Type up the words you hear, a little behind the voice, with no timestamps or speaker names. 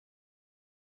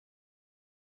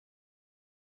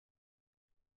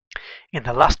In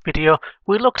the last video,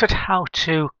 we looked at how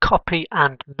to copy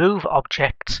and move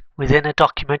objects within a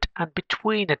document and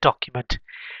between a document.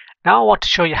 Now I want to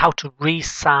show you how to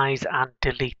resize and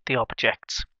delete the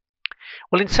objects.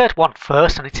 We'll insert one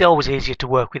first, and it's always easier to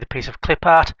work with a piece of clip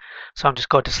art. So I'm just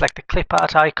going to select the clip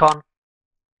art icon,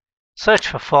 search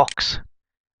for Fox,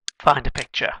 find a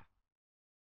picture.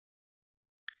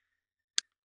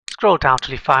 Scroll down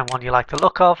till you find one you like the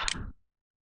look of,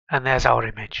 and there's our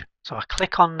image. So I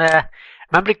click on there.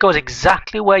 Remember, it goes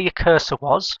exactly where your cursor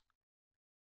was.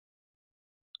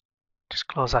 Just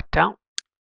close that down,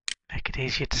 make it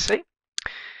easier to see.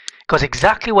 It goes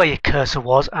exactly where your cursor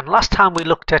was, and last time we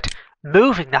looked at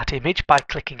moving that image by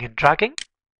clicking and dragging.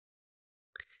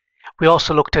 We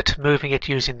also looked at moving it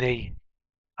using the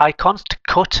icons to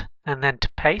cut and then to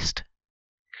paste.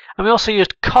 And we also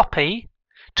used copy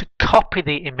to copy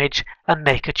the image and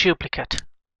make a duplicate.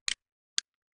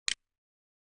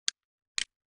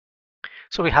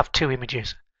 So we have two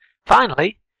images.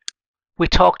 Finally, we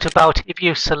talked about if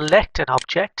you select an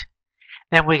object,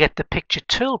 then we get the picture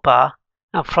toolbar,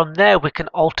 and from there we can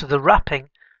alter the wrapping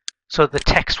so the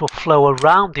text will flow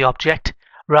around the object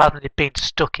rather than it being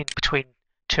stuck in between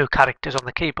two characters on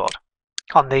the keyboard,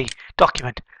 on the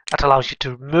document. That allows you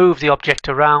to move the object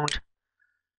around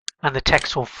and the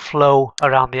text will flow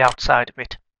around the outside of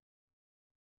it.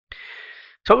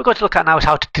 So what we're going to look at now is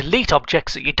how to delete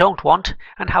objects that you don't want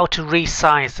and how to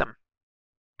resize them.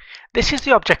 This is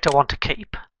the object I want to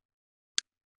keep.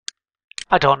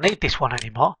 I don't need this one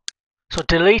anymore. So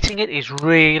deleting it is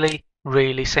really,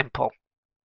 really simple.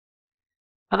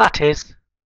 And that is,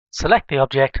 select the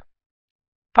object,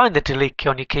 find the delete key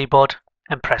on your keyboard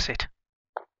and press it.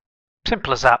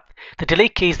 Simple as that. The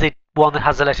delete key is the one that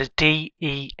has the letters D,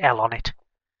 E, L on it.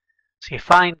 So you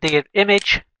find the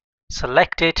image,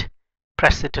 select it,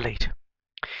 press the delete.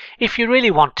 If you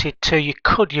really wanted to, you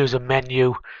could use a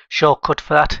menu shortcut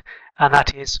for that, and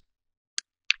that is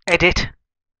Edit,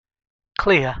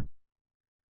 Clear,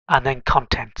 and then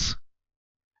Contents.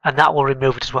 And that will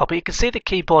remove it as well. But you can see the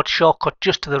keyboard shortcut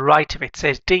just to the right of it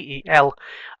says DEL.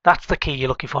 That's the key you're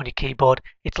looking for on your keyboard.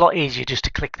 It's a lot easier just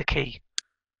to click the key.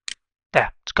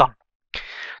 There, it's gone. So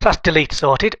that's delete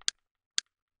sorted.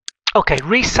 Okay,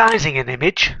 resizing an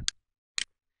image.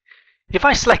 If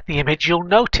I select the image, you'll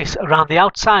notice around the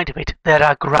outside of it there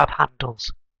are grab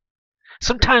handles.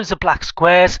 Sometimes the black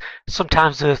squares,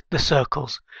 sometimes the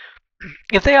circles.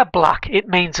 If they are black, it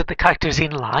means that the character is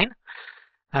in line.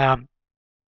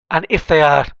 And if they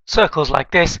are circles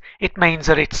like this, it means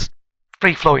that it's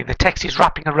free-flowing. The text is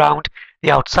wrapping around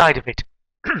the outside of it.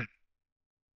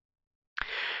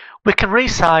 We can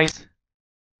resize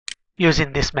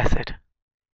using this method.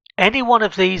 Any one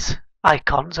of these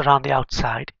icons around the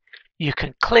outside, you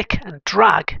can click and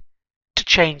drag to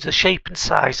change the shape and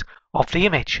size of the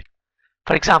image.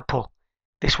 For example,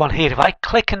 this one here, if I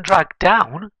click and drag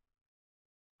down,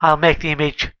 I'll make the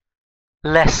image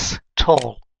less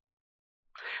tall.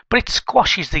 But it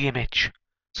squashes the image,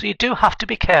 so you do have to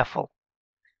be careful.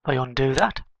 If I undo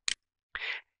that,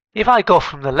 if I go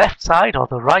from the left side or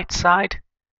the right side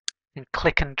and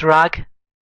click and drag,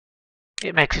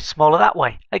 it makes it smaller that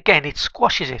way. Again, it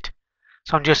squashes it.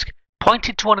 So I'm just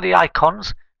pointing to one of the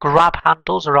icons, grab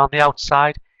handles around the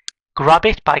outside, grab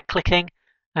it by clicking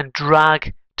and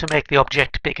drag to make the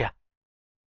object bigger.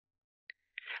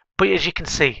 But as you can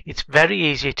see, it's very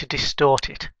easy to distort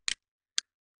it.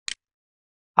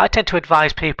 I tend to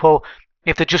advise people,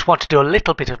 if they just want to do a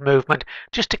little bit of movement,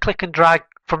 just to click and drag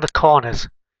from the corners.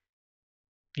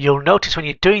 You'll notice when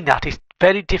you're doing that, it's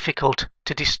very difficult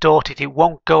to distort it. It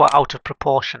won't go out of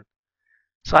proportion.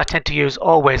 So I tend to use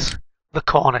always the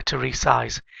corner to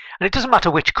resize. And it doesn't matter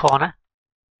which corner.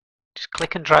 Just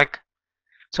click and drag.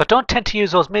 So I don't tend to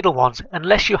use those middle ones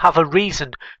unless you have a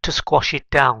reason to squash it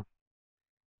down.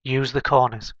 Use the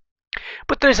corners.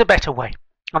 But there is a better way,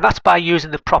 and that's by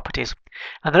using the properties.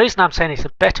 And the reason I'm saying it's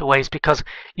a better way is because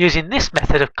using this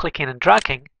method of clicking and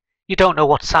dragging, you don't know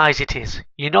what size it is.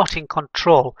 You're not in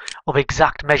control of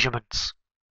exact measurements.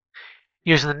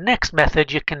 Using the next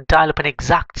method, you can dial up an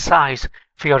exact size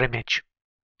for your image.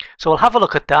 So we'll have a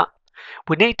look at that.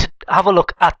 We need to have a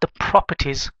look at the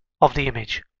properties of the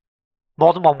image.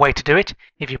 More than one way to do it.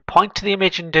 If you point to the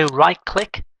image and do right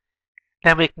click,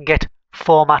 then we can get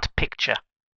Format Picture.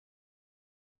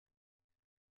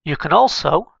 You can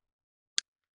also,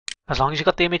 as long as you've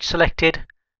got the image selected,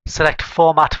 select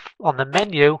Format on the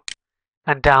menu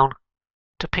and down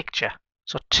to Picture.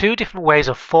 So two different ways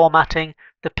of formatting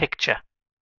the picture.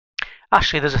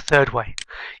 Actually, there's a third way.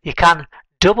 You can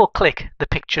double click the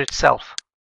picture itself.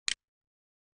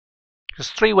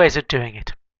 There's three ways of doing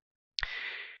it.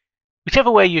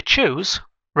 Whichever way you choose,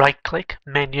 right click,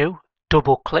 menu,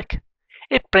 double click,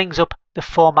 it brings up the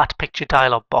Format Picture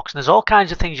dialog box. And there's all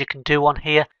kinds of things you can do on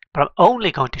here, but I'm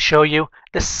only going to show you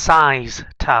the Size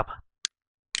tab.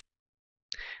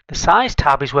 The Size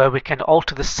tab is where we can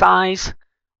alter the size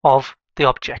of the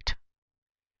object.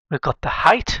 We've got the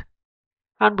height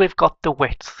and we've got the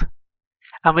width.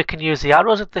 And we can use the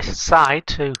arrows at this side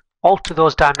to alter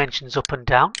those dimensions up and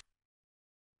down.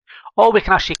 Or we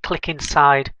can actually click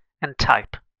inside and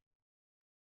type.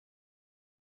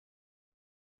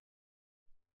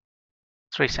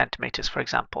 3 centimeters, for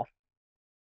example.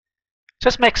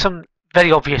 Just make some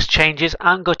very obvious changes.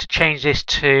 I'm going to change this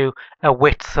to a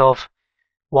width of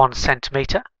 1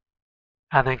 centimeter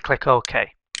and then click OK.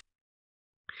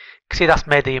 You can see that's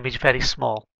made the image very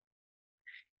small.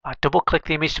 I double click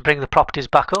the image to bring the properties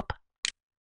back up.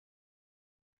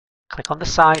 Click on the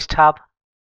Size tab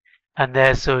and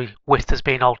there's the width has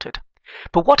been altered.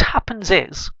 But what happens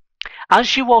is,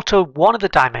 as you alter one of the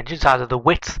dimensions, either the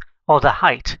width or the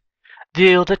height,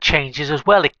 the other changes as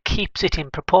well. It keeps it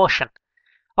in proportion.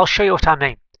 I'll show you what I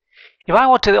mean. If I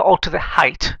want to alter the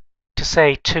height to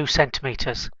say 2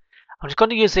 centimeters, I'm just going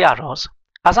to use the arrows.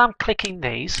 As I'm clicking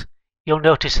these, you'll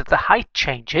notice that the height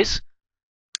changes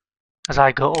as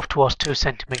I go up towards 2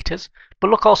 centimeters. But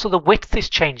look, also the width is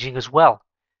changing as well.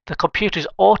 The computer is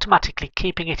automatically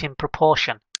keeping it in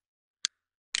proportion.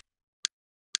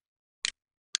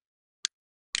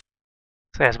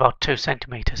 So there's about 2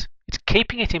 centimeters. It's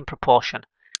keeping it in proportion.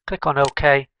 Click on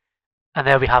OK, and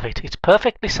there we have it. It's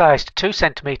perfectly sized to 2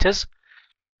 centimeters,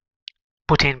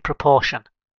 but in proportion.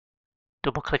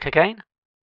 Double click again.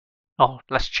 Oh,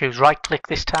 let's choose right click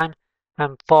this time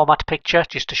and Format Picture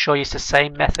just to show you it's the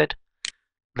same method.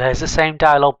 There's the same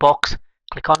dialog box.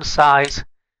 Click on Size.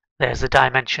 There's the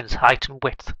dimensions, height and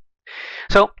width.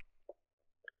 So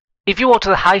if you alter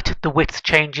the height, the width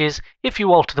changes. If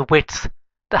you alter the width,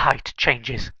 the height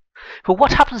changes. But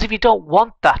what happens if you don't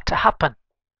want that to happen?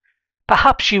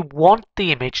 Perhaps you want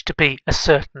the image to be a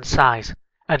certain size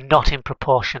and not in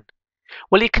proportion.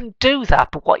 Well, you can do that,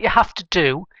 but what you have to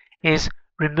do is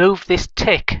remove this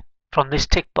tick from this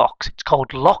tick box. It's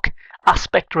called Lock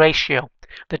Aspect Ratio.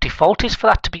 The default is for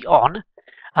that to be on,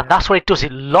 and that's what it does.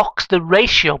 It locks the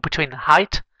ratio between the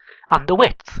height and the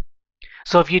width.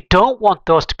 So if you don't want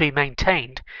those to be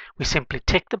maintained, we simply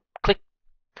take the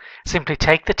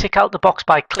tick out the box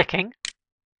by clicking,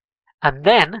 and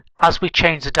then as we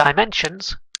change the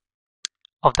dimensions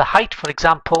of the height, for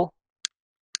example,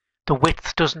 the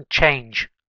width doesn't change.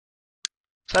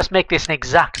 So let's make this an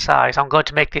exact size. I'm going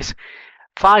to make this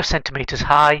 5 centimeters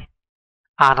high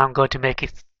and I'm going to make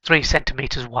it 3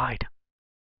 centimeters wide.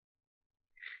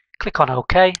 Click on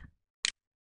OK,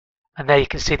 and there you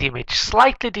can see the image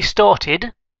slightly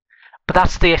distorted, but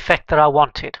that's the effect that I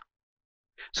wanted.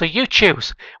 So you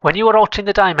choose. When you are altering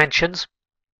the dimensions,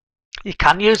 you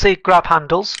can use the grab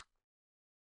handles.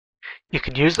 You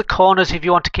can use the corners if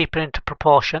you want to keep it into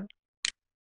proportion.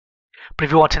 But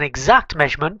if you want an exact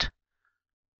measurement,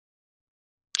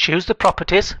 choose the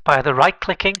properties by either right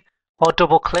clicking or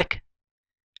double click.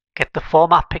 Get the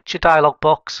Format Picture dialog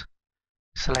box.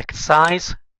 Select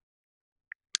Size.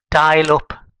 Dial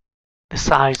up the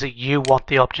size that you want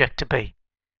the object to be.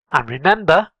 And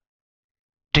remember,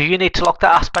 do you need to lock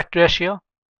that aspect ratio?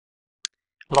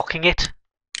 Locking it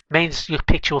means your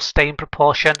picture will stay in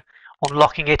proportion.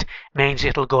 Unlocking it means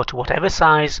it'll go to whatever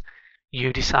size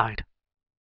you decide.